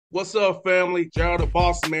What's up, family? Gerald the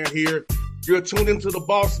Bossman here. You're tuned into the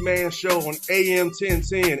Bossman Show on AM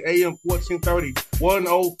 1010, AM 1430,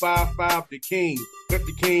 1055 The King. Let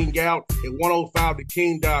the King out at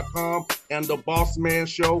 105theking.com and the Bossman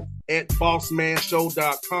Show at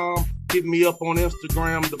bossmanshow.com. Hit me up on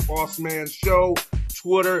Instagram, the Bossman Show,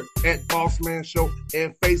 Twitter at Bossman Show,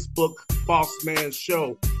 and Facebook, Bossman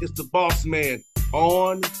Show. It's the Bossman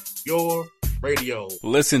on your radio.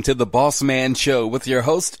 Listen to the Bossman Show with your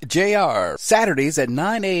host, JR, Saturdays at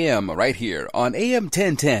 9 a.m. right here on AM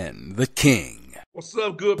 1010, The King. What's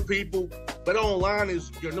up, good people? BetOnline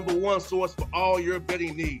is your number one source for all your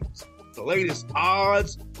betting needs. The latest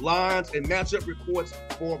odds, lines, and matchup reports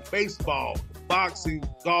for baseball, boxing,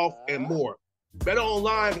 golf, and more.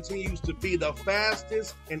 BetOnline continues to be the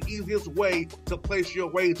fastest and easiest way to place your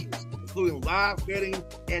wagers, including live betting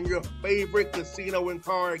and your favorite casino and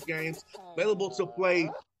card games available to play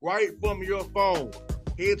right from your phone.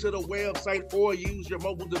 Head to the website or use your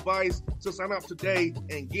mobile device to sign up today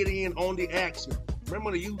and get in on the action.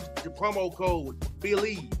 Remember to use your promo code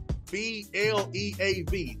BELIEVE,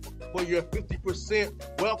 B-L-E-A-V, for your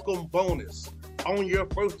 50% welcome bonus on your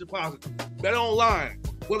first deposit. BetOnline,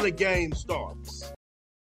 where the game starts.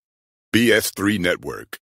 BS3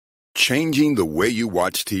 Network, changing the way you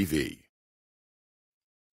watch TV.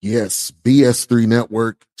 Yes, BS3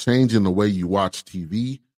 Network, changing the way you watch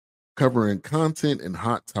TV, covering content and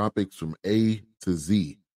hot topics from A to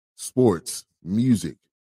Z, sports, music,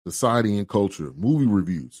 society and culture, movie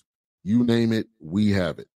reviews, you name it, we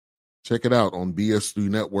have it. Check it out on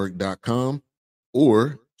bs3network.com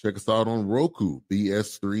or check us out on Roku,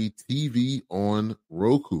 BS3 TV on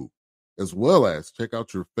Roku, as well as check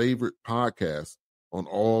out your favorite podcast on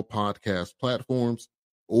all podcast platforms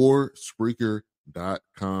or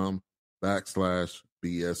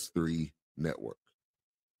Spreaker.com/BS3 Network.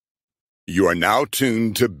 You are now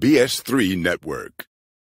tuned to BS3 Network.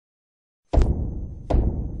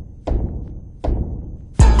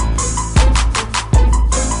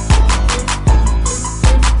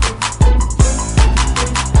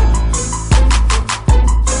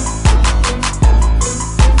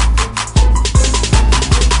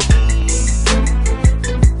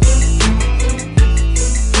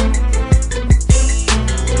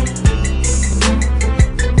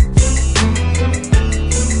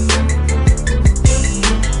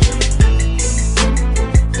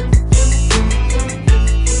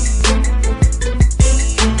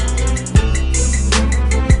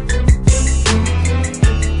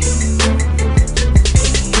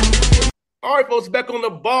 Back on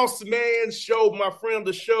the Bossman Show, my friend of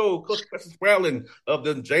the show, Coach Preston Spradlin of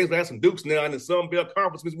the James Madison Dukes now in the Sun Belt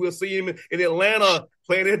Conference. We'll see him in Atlanta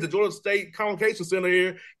playing at the Georgia State Convocation Center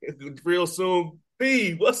here real soon.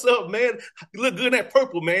 P, what's up, man? You look good in that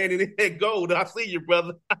purple, man, and in that gold. I see you,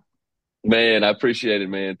 brother. Man, I appreciate it,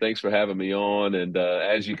 man. Thanks for having me on. And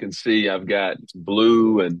as you can see, I've got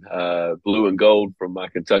blue and gold from my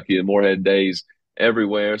Kentucky and Morehead days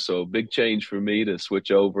everywhere. So big change for me to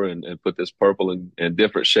switch over and put this purple and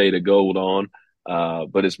different shade of gold on.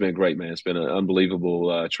 But it's been great, man. It's been an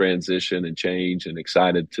unbelievable transition and change, and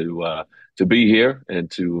excited to be here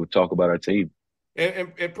and to talk about our team.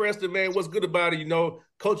 And Preston, man, what's good about it? You know,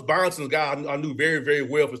 Coach Bonson's guy I knew very, very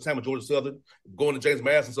well for his time at Georgia Southern, going to James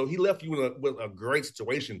Madison. So he left you with a great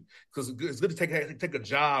situation, because it's good to take a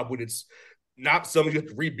job when it's not something you have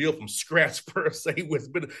to rebuild from scratch per se. It's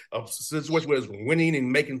been a situation where it's winning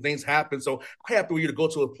and making things happen. So I'm happy for you to go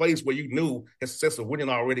to a place where you knew the success of winning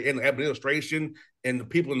already, and the administration and the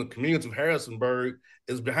people in the community of Harrisonburg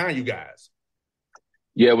is behind you guys.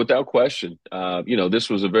 Yeah, without question. This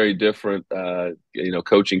was a very different,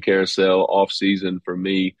 coaching carousel off season for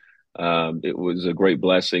me. It was a great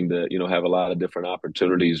blessing to, have a lot of different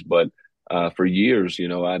opportunities. But for years,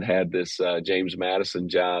 I'd had this James Madison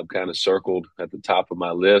job kind of circled at the top of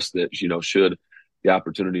my list that, should the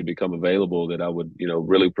opportunity become available, that I would,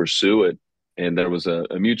 really pursue it. And there was a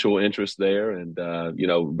mutual interest there, and,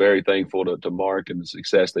 very thankful to Mark and the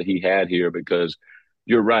success that he had here, because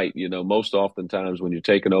you're right. Most oftentimes when you're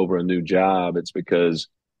taking over a new job, it's because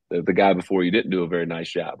the guy before you didn't do a very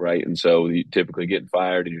nice job, right? And so you typically get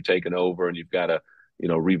fired and you're taking over, and you've got to,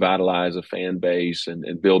 revitalize a fan base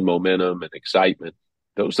and build momentum and excitement.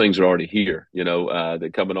 Those things are already here. They're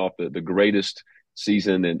coming off the greatest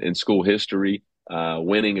season in school history,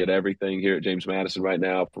 winning at everything here at James Madison right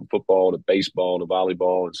now, from football to baseball to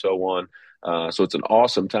volleyball and so on. So it's an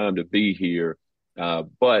awesome time to be here.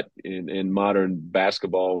 But in modern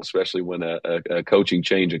basketball, especially when a coaching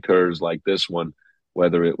change occurs like this one,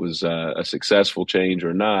 whether it was a successful change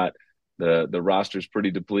or not, the roster's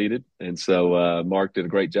pretty depleted. And so Mark did a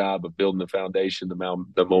great job of building the foundation,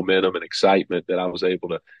 the momentum and excitement that I was able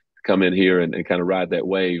to come in here and kind of ride that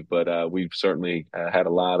wave. But we've certainly had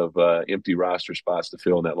a lot of empty roster spots to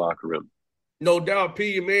fill in that locker room. No doubt,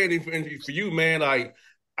 P, man. And for you, man,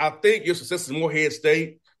 I think your success in Morehead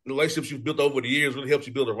State, the relationships you've built over the years really helps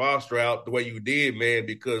you build a roster out the way you did, man,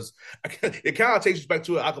 because it kind of takes you back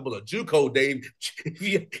to a couple of JUCO days.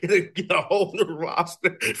 You get a whole new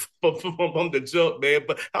roster from the jump, man.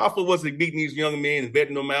 But how often was it meeting these young men and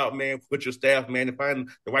vetting them out, man, with your staff, man, and finding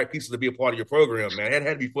the right pieces to be a part of your program, man? It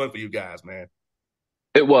had to be fun for you guys, man.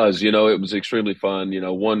 It was, it was extremely fun.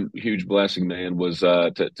 One huge blessing, man, was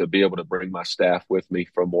to be able to bring my staff with me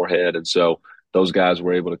from Morehead. And so those guys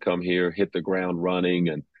were able to come here, hit the ground running,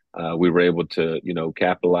 and we were able to,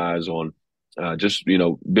 capitalize on just,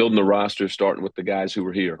 building the roster, starting with the guys who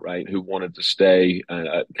were here, right, who wanted to stay,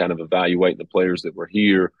 kind of evaluating the players that were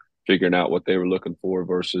here, figuring out what they were looking for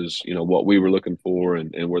versus, what we were looking for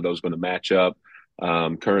and where those going to match up.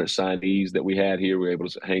 Current signees that we had here, we were able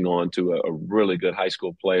to hang on to a really good high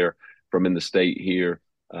school player from in the state here,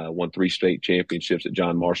 won 3 state championships at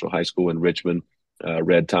John Marshall High School in Richmond.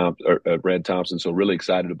 Red Thompson. So really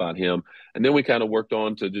excited about him. And then we kind of worked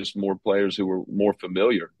on to just more players who were more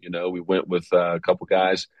familiar. We went with a couple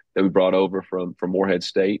guys that we brought over from Morehead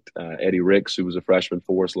State, Eddie Ricks, who was a freshman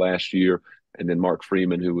for us last year, and then Mark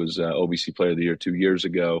Freeman, who was OVC Player of the Year 2 years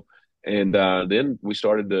ago. And then we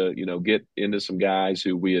started to, get into some guys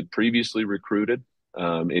who we had previously recruited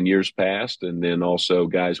in years past, and then also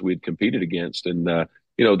guys we'd competed against. And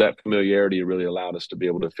that familiarity really allowed us to be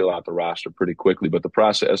able to fill out the roster pretty quickly. But the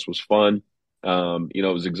process was fun.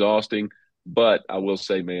 It was exhausting. But I will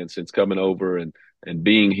say, man, since coming over and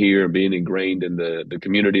being here and being ingrained in the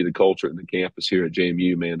community, the culture, and the campus here at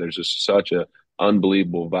JMU, man, there's just such a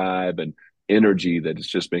unbelievable vibe and energy that it's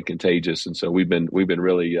just been contagious. And so we've been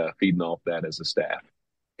really feeding off that as a staff.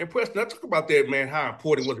 And Preston, let's talk about that, man, how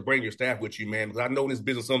important it was to bring your staff with you, man. Because I know in this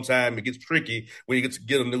business sometimes it gets tricky when you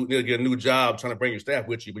get a new job trying to bring your staff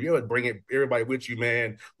with you. But you have to bring everybody with you,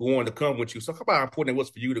 man, who wanted to come with you. So how about how important it was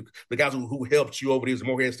for you, the guys who helped you over these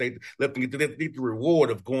Morehead State, let them get the reward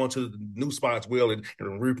of going to the new spots well and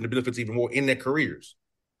reaping the benefits even more in their careers?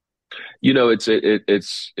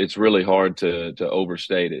 It's really hard to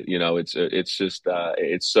overstate it. It's just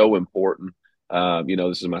it's so important.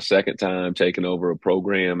 This is my second time taking over a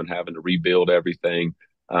program and having to rebuild everything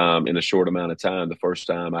in a short amount of time. The first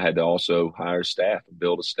time I had to also hire staff and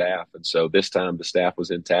build a staff. And so this time the staff was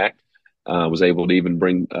intact. Was able to even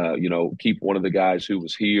bring, keep one of the guys who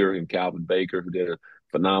was here in Calvin Baker, who did a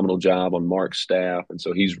phenomenal job on Mark's staff. And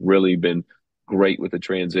so he's really been great with the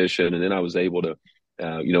transition. And then I was able to,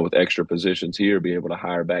 with extra positions here, be able to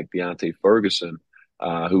hire back Deontay Ferguson,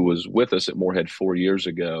 who was with us at Morehead 4 years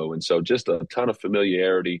ago. And so just a ton of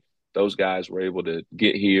familiarity. Those guys were able to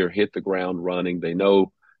get here, hit the ground running. They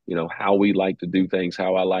know, how we like to do things,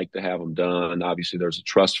 how I like to have them done. Obviously, there's a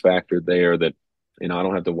trust factor there that, I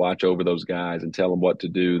don't have to watch over those guys and tell them what to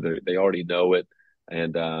do. They already know it.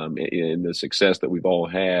 And the success that we've all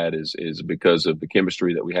had is because of the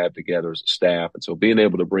chemistry that we have together as a staff. And so being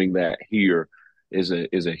able to bring that here is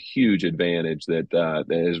a huge advantage that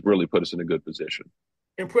has really put us in a good position.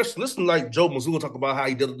 And Preston, listen, like Joe Mazzulla talk about how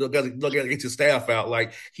he does get his staff out.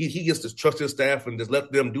 Like he gets to trust his staff and just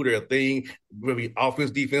let them do their thing, maybe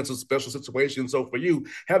offense, defensive, special situations. So for you,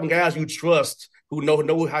 having guys you trust who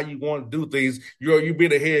know how you want to do things, you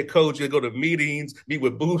being a head coach, you go to meetings, meet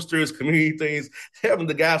with boosters, community things, having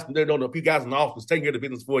the guys from there, the guys in the office taking care of the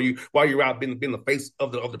business for you while you're out being the face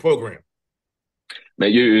of the program.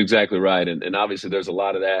 Man, you're exactly right. And obviously there's a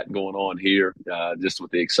lot of that going on here, just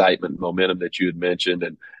with the excitement and momentum that you had mentioned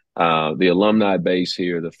and the alumni base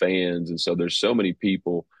here, the fans. And so there's so many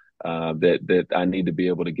people that I need to be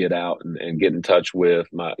able to get out and get in touch with,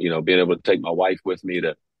 being able to take my wife with me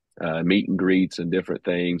to meet and greets and different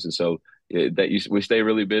things. And so we stay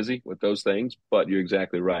really busy with those things, but you're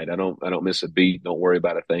exactly right. I don't miss a beat. Don't worry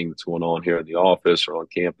about a thing that's going on here in the office or on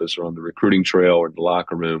campus or on the recruiting trail or the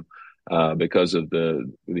locker room. Because of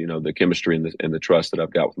the chemistry and the trust that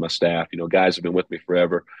I've got with my staff. Guys have been with me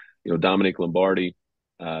forever. Dominic Lombardi,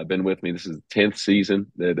 been with me. This is the 10th season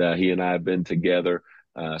that he and I have been together.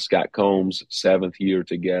 Scott Combs, 7th year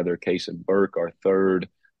together. Kason Burke, our 3rd.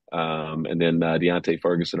 And then Deontay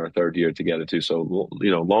Ferguson, our 3rd year together too. So,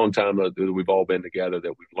 long time that we've all been together,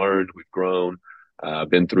 that we've learned, we've grown,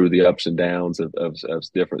 been through the ups and downs of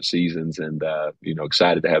different seasons and,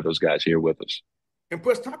 excited to have those guys here with us. And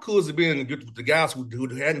Preston, how cool has it been good with the guys who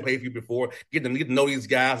hadn't played for you before, getting to know these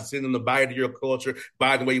guys and seeing them to buy into your culture,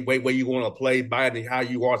 buy the way you want to play, buy into how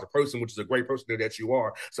you are as a person, which is a great person that you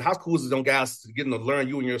are. So how cool is it on guys getting to learn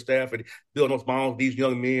you and your staff and building those bonds with these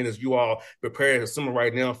young men as you all prepare the summer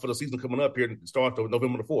right now for the season coming up here and start on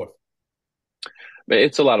November the 4th? Man,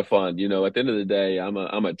 it's a lot of fun. At the end of the day, I'm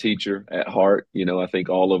a teacher at heart. I think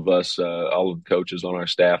all of us, all of the coaches on our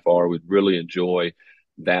staff would really enjoy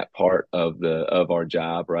that part of our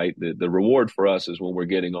job, right? The reward for us is when we're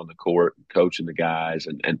getting on the court, coaching the guys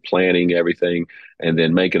and planning everything and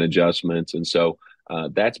then making adjustments. And so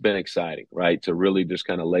that's been exciting, right? To really just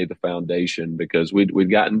kind of lay the foundation because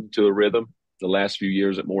we'd gotten to a rhythm the last few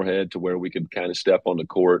years at Moorhead to where we could kind of step on the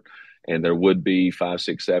court and there would be 5,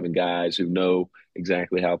 6, 7 guys who know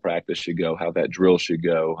exactly how practice should go, how that drill should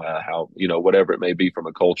go, how, whatever it may be from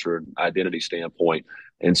a culture and identity standpoint.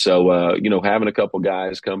 And so, having a couple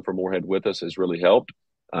guys come from Moorhead with us has really helped.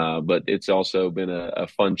 But it's also been a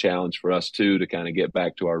fun challenge for us, too, to kind of get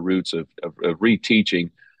back to our roots of reteaching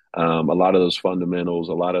a lot of those fundamentals,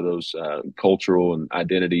 a lot of those cultural and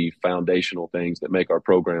identity foundational things that make our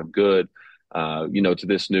program good, to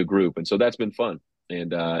this new group. And so that's been fun.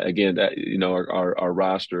 And again, that our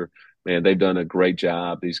roster, man, they've done a great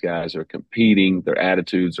job. These guys are competing. Their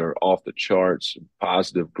attitudes are off the charts,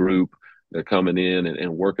 positive group. They're coming in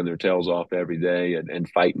and working their tails off every day and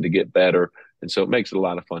fighting to get better. And so it makes it a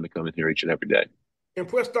lot of fun to come in here each and every day. And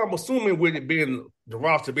Preston, I'm assuming with it being the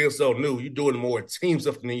roster being so new, you're doing more team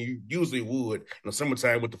stuff than you usually would in the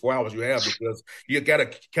summertime with the 4 hours you have because you gotta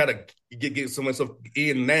kind of get some of that stuff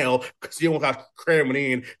in now because you don't have to cram it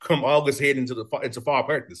in come August head into fall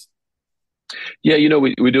practice. Yeah,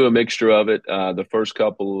 we do a mixture of it. The first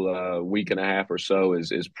couple week and a half or so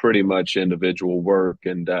is pretty much individual work,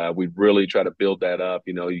 and we really try to build that up.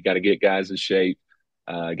 You got to get guys in shape,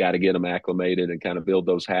 got to get them acclimated, and kind of build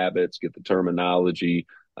those habits, get the terminology,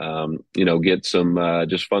 get some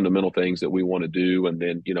just fundamental things that we want to do, and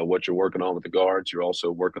then what you're working on with the guards, you're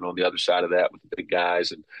also working on the other side of that with the big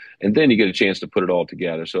guys, and then you get a chance to put it all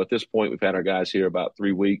together. So at this point, we've had our guys here about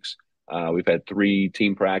 3 weeks. We've had 3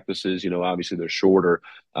 team practices, obviously they're shorter,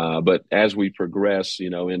 but as we progress,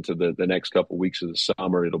 into the next couple of weeks of the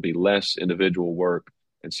summer, it'll be less individual work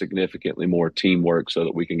and significantly more teamwork so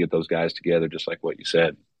that we can get those guys together, just like what you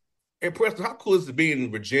said. And Preston, how cool is it being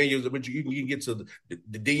in Virginia? You can get to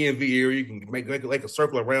the DMV area, you can make a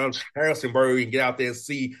circle around Harrisonburg and get out there and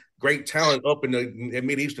see great talent up in the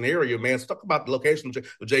Mid-Eastern area, man. So talk about the location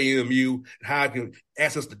of JMU and how it can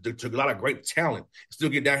access to a lot of great talent. Still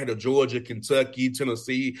get down here to Georgia, Kentucky,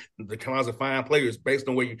 Tennessee, the kinds of fine players based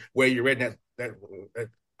on where you're at in that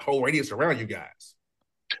whole radius around you guys.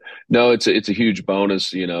 No, it's a huge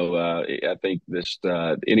bonus. I think this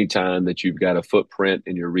anytime that you've got a footprint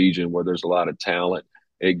in your region where there's a lot of talent,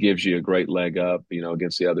 it gives you a great leg up,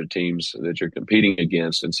 against the other teams that you're competing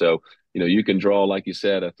against. And so, you can draw, like you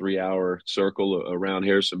said, a 3-hour circle around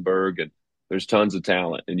Harrisonburg, and there's tons of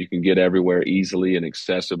talent, and you can get everywhere easily and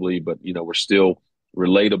accessibly. But we're still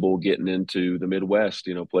relatable getting into the Midwest,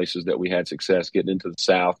 places that we had success getting into the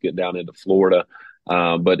South, getting down into Florida.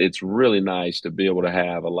 But it's really nice to be able to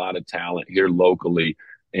have a lot of talent here locally.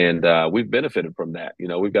 And we've benefited from that.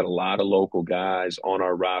 We've got a lot of local guys on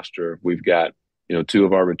our roster. We've got, 2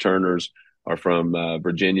 of our returners are from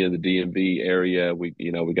Virginia, the DMV area. We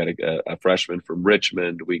got a freshman from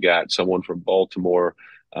Richmond. We got someone from Baltimore.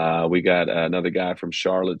 We got another guy from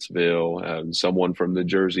Charlottesville, someone from the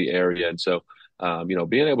Jersey area. And so,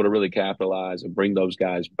 being able to really capitalize and bring those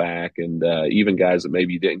guys back and even guys that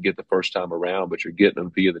maybe you didn't get the first time around, but you're getting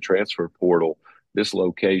them via the transfer portal, this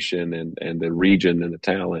location and the region and the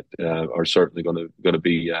talent are certainly going to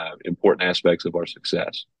be important aspects of our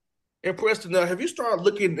success. And Preston, have you started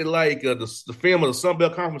looking at the film of the Sun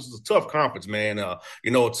Belt Conference? Is a tough conference, man. A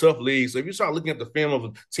tough league. So if you start looking at the film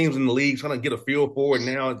of teams in the league, trying to get a feel for it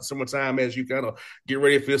now in summertime as you kind of get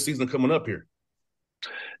ready for this season coming up here.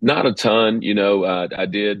 Not a ton, I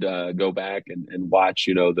did go back and watch,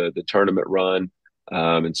 the tournament run.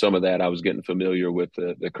 And some of that I was getting familiar with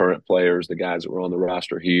the current players, the guys that were on the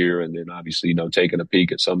roster here. And then obviously, taking a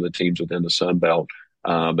peek at some of the teams within the Sun Belt.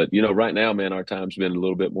 But right now, man, our time's been a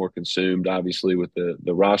little bit more consumed, obviously, with the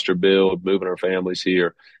roster build, moving our families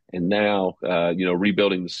here. And now,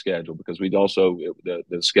 rebuilding the schedule because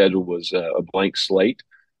the schedule was a blank slate.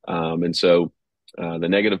 And so, the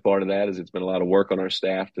negative part of that is it's been a lot of work on our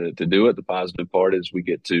staff to do it. The positive part is we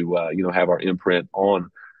get to, have our imprint on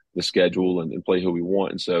the schedule and play who we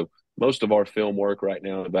want. And so most of our film work right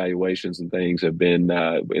now, evaluations and things have been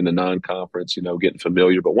in the non-conference, getting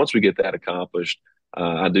familiar. But once we get that accomplished,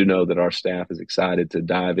 I do know that our staff is excited to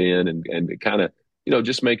dive in and kind of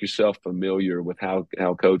just make yourself familiar with how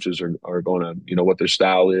coaches are going to, what their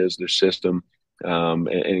style is, their system,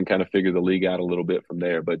 and kind of figure the league out a little bit from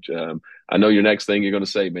there. But I know your next thing you're going to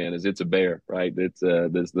say, man, is it's a bear, right? It's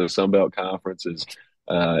the Sun Belt Conference is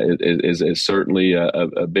certainly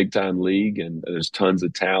a big time league, and there's tons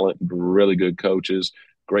of talent, really good coaches,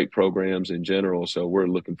 great programs in general. So we're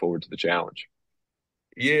looking forward to the challenge.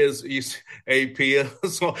 Yes, AP.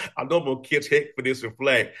 So I know I'm gonna catch heck for this and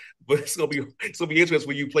flag, but it's gonna be interesting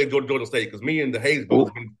when you play Georgia State, because me and the Hayes brothers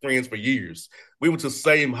have been friends for years. We went to the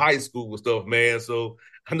same high school and stuff, man. So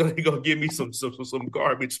I know they're gonna give me some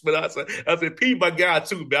garbage. But I said, P, my guy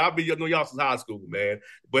too, man. I've been know y'all since high school, man.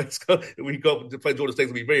 But when you go to play Georgia State,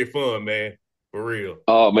 it's gonna be very fun, man. For real.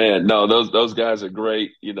 Oh man, no, those guys are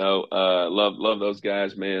great. Love those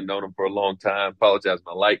guys, man. Known them for a long time. Apologize,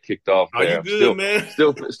 my light kicked off Are there. you good, man?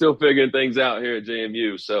 Still figuring things out here at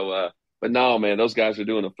JMU. So, but no, man, those guys are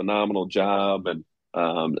doing a phenomenal job and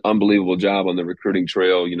unbelievable job on the recruiting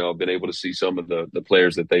trail. I've been able to see some of the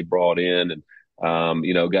players that they brought in, and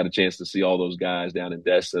got a chance to see all those guys down in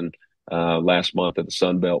Destin last month at the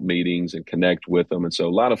Sun Belt meetings and connect with them. And so a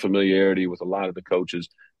lot of familiarity with a lot of the coaches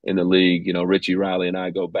in the league. Richie Riley and I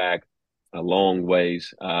go back a long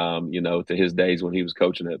ways, to his days when he was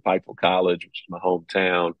coaching at Pikeville College, which is my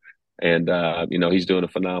hometown. And, he's doing a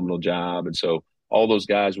phenomenal job. And so all those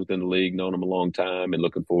guys within the league, known them a long time and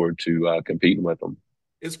looking forward to competing with them.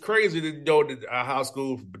 It's crazy that our high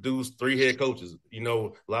school produced 3 head coaches.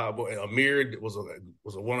 Amir was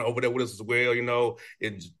a one over there with us as well.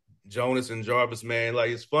 And Jonas and Jarvis, man. Like,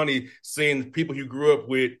 it's funny seeing people you grew up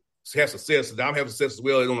with have success. I'm having success as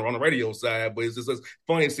well on the radio side, but it's just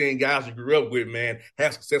funny seeing guys you grew up with, man,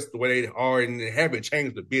 have success the way they are, and they haven't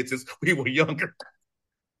changed a bit since we were younger.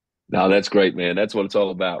 No, that's great, man. That's what it's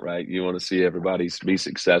all about, right? You want to see everybody be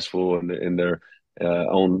successful in their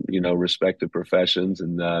own, respective professions,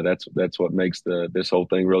 and that's what makes this whole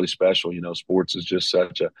thing really special. Sports is just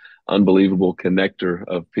such a unbelievable connector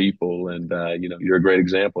of people, and you're a great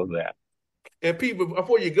example of that. And people,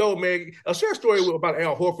 before you go, man, share a story about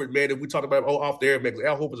Al Horford, man, that we talked about off there, man, because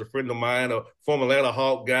Al Horford's a friend of mine, a former Atlanta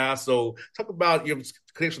Hawk guy. So talk about your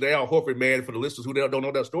connection to Al Horford, man, for the listeners who don't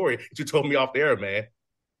know that story that you told me off there, man.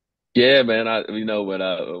 Yeah, man.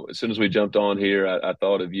 As soon as we jumped on here, I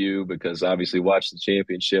thought of you because obviously watched the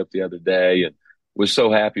championship the other day and was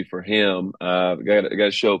so happy for him. I got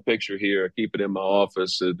to show a picture here. I keep it in my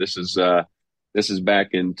office. This is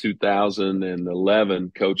back in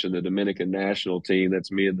 2011, coaching the Dominican national team. That's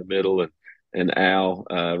me in the middle and Al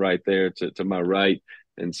right there to my right.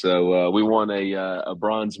 And so we won a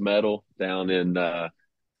bronze medal down in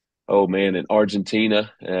in Argentina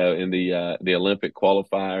in the Olympic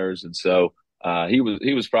qualifiers. And so he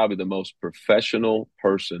was probably the most professional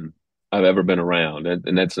person I've ever been around,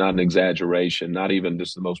 and that's not an exaggeration. Not even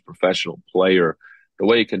just the most professional player. The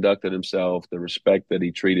way he conducted himself, the respect that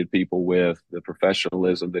he treated people with, the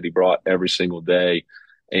professionalism that he brought every single day.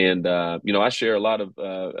 And, I share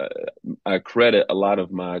I credit a lot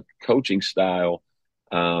of my coaching style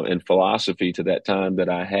and philosophy to that time that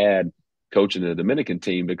I had coaching the Dominican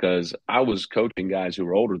team, because I was coaching guys who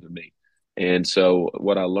were older than me. And so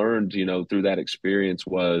what I learned, through that experience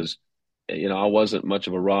was, I wasn't much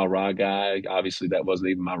of a rah-rah guy. Obviously, that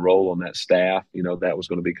wasn't even my role on that staff. That was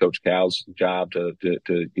going to be Coach Cal's job to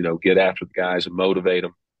get after the guys and motivate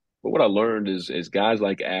them. But what I learned is guys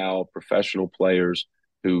like Al, professional players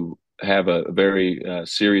who have a very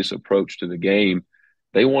serious approach to the game,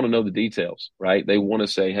 they want to know the details, right? They want to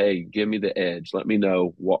say, hey, give me the edge. Let me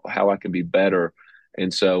know how I can be better.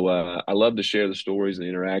 And so I love to share the stories and the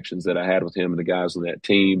interactions that I had with him and the guys on that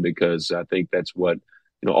team, because I think that's what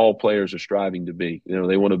all players are striving to be.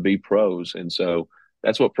 They want to be pros. And so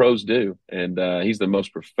that's what pros do. And he's the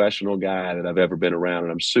most professional guy that I've ever been around.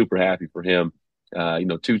 And I'm super happy for him.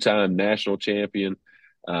 2-time national champion.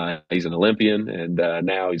 He's an Olympian, and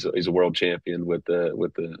now he's a world champion with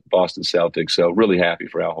the Boston Celtics. So really happy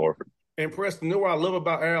for Al Horford. And Preston, what I love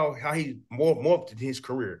about Al, how he morphed in his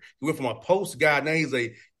career. He went from a post guy, now he's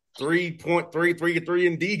a 3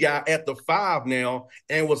 and D guy at the 5 now,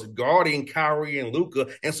 and was guarding Kyrie and Luka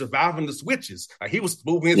and surviving the switches. Like, he was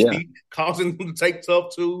moving his feet, causing them to take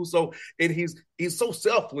tough twos. So, and he's so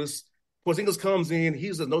selfless. Porzingis comes in, he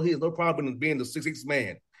has no problem in being the 6'6"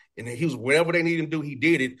 man. And he was whatever they needed him to do, he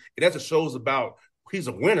did it. And that just shows about he's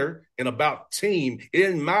a winner and about team. It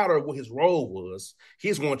didn't matter what his role was.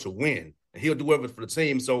 He's going to win. And he'll do whatever for the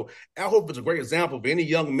team. So Al Horford's a great example of any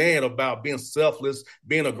young man about being selfless,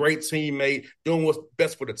 being a great teammate, doing what's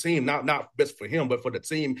best for the team, not best for him, but for the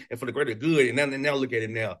team and for the greater good. And now look at it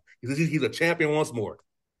now. He's a champion once more.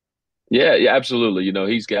 Yeah, absolutely.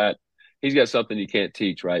 He's got he's got something you can't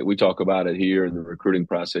teach, right? We talk about it here in the recruiting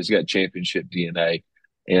process. He's got championship DNA.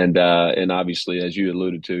 And obviously, as you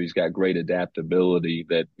alluded to, he's got great adaptability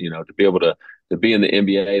that, to be able to be in the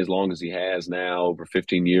NBA as long as he has now, over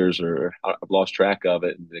 15 years, or I've lost track of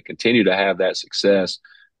it, and to continue to have that success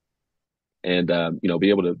and, be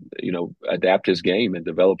able to, adapt his game and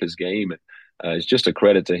develop his game. It's just a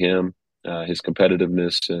credit to him, his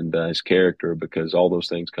competitiveness and his character, because all those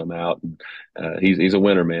things come out. And he's a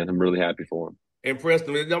winner, man. I'm really happy for him. And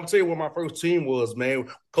Preston, I'm going to tell you what my first team was, man.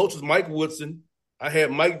 Coach was Mike Woodson. I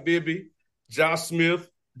had Mike Bibby, Josh Smith,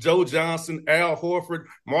 Joe Johnson, Al Horford,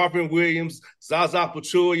 Marvin Williams, Zaza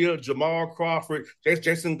Pachulia, Jamal Crawford,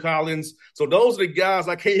 Jason Collins. So those are the guys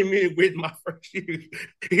I came in with my first year.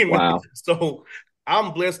 Wow. So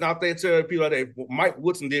I'm blessed. And I think tell people that Mike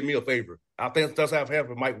Woodson did me a favor. I think that's how I have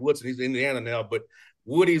for Mike Woodson. He's in Indiana now, but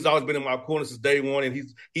Woody's always been in my corner since day one, and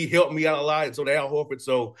he helped me out a lot. So did Al Horford.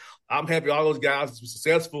 So I'm happy all those guys were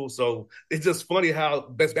successful. So it's just funny how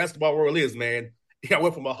best basketball world is, man. I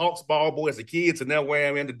went from a Hawks ball boy as a kid to now where I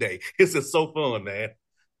am today. It's just so fun, man.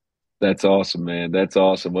 That's awesome, man. That's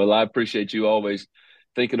awesome. Well, I appreciate you always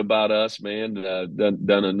thinking about us, man.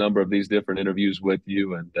 Done a number of these different interviews with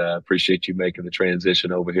you, and appreciate you making the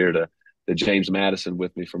transition over here to James Madison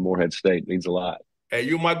with me from Morehead State. It means a lot. Hey,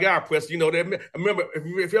 you're my guy, Preston. That. I remember,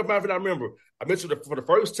 if you're about it, I remember. I met you for the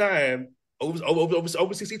first time over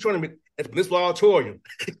CC tournament at the Municipal Auditorium.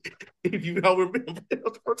 If you don't remember, that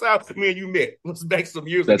was the first time me and you met. It was back some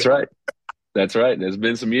years ago. That's right. That's right. There's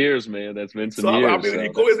been some years, man. That's been some years. I've been in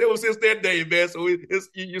ever since that day, man. So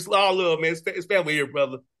it's all love, man. It's family here,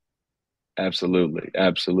 brother. Absolutely.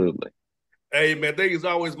 Absolutely. Hey, man, thank you as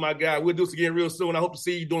always, my guy. We'll do this again real soon. I hope to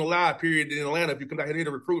see you doing a live period in Atlanta if you come down here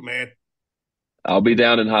to recruit, man. I'll be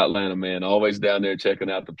down in Hotlanta, man. Always down there checking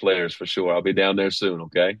out the players for sure. I'll be down there soon,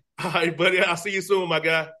 okay? All right, buddy. I'll see you soon, my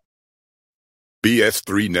guy.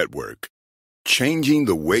 BS3 Network. Changing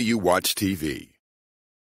the way you watch TV.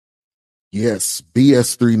 Yes,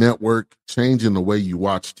 BS3 Network, changing the way you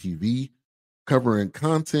watch TV, covering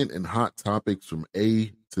content and hot topics from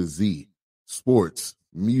A to Z. Sports,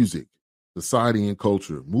 music, society and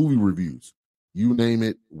culture, movie reviews. You name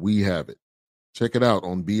it, we have it. Check it out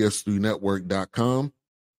on bs3network.com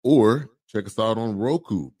or check us out on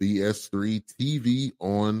Roku, BS3 TV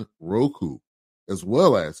on Roku, as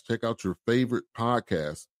well as check out your favorite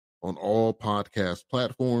podcast on all podcast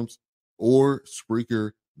platforms or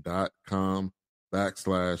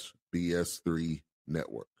Spreaker.com/BS3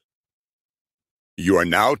 Network. You are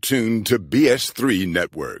now tuned to BS3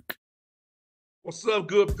 Network. What's up,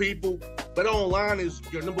 good people? Bet Online is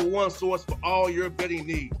your number one source for all your betting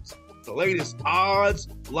needs. The latest odds,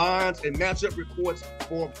 lines, and matchup reports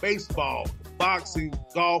for baseball, boxing,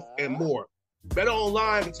 golf, and more. Bet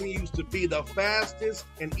Online continues to be the fastest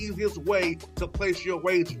and easiest way to place your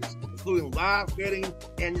wagers, including live betting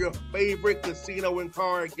and your favorite casino and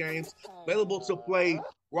card games available to play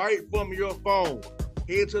right from your phone.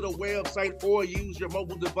 Head to the website or use your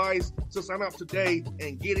mobile device to sign up today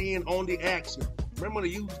and get in on the action. Remember to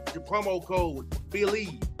use your promo code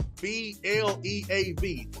BELIEVE,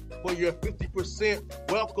 BLEAV, for your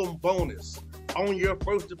 50% welcome bonus on your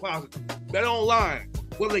first deposit. Bet Online,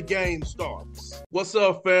 where the game starts. What's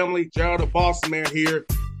up, family? Gerald the Bossman here.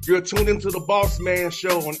 You're tuned into the Bossman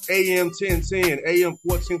Show on AM 1010, AM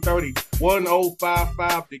 1430,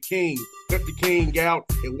 1055 The King. Let the King out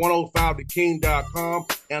at 105theking.com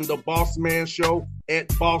and the Bossman Show at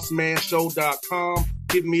bossmanshow.com.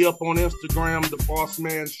 Hit me up on Instagram, the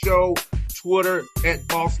Bossman Show, Twitter at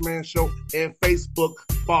Bossman Show, and Facebook,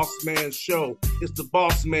 Bossman Show. It's the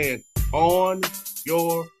Bossman on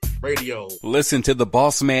your radio. Listen to the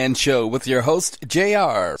Bossman Show with your host,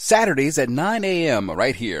 JR, Saturdays at 9 a.m.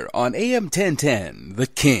 right here on AM 1010, The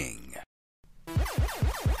King.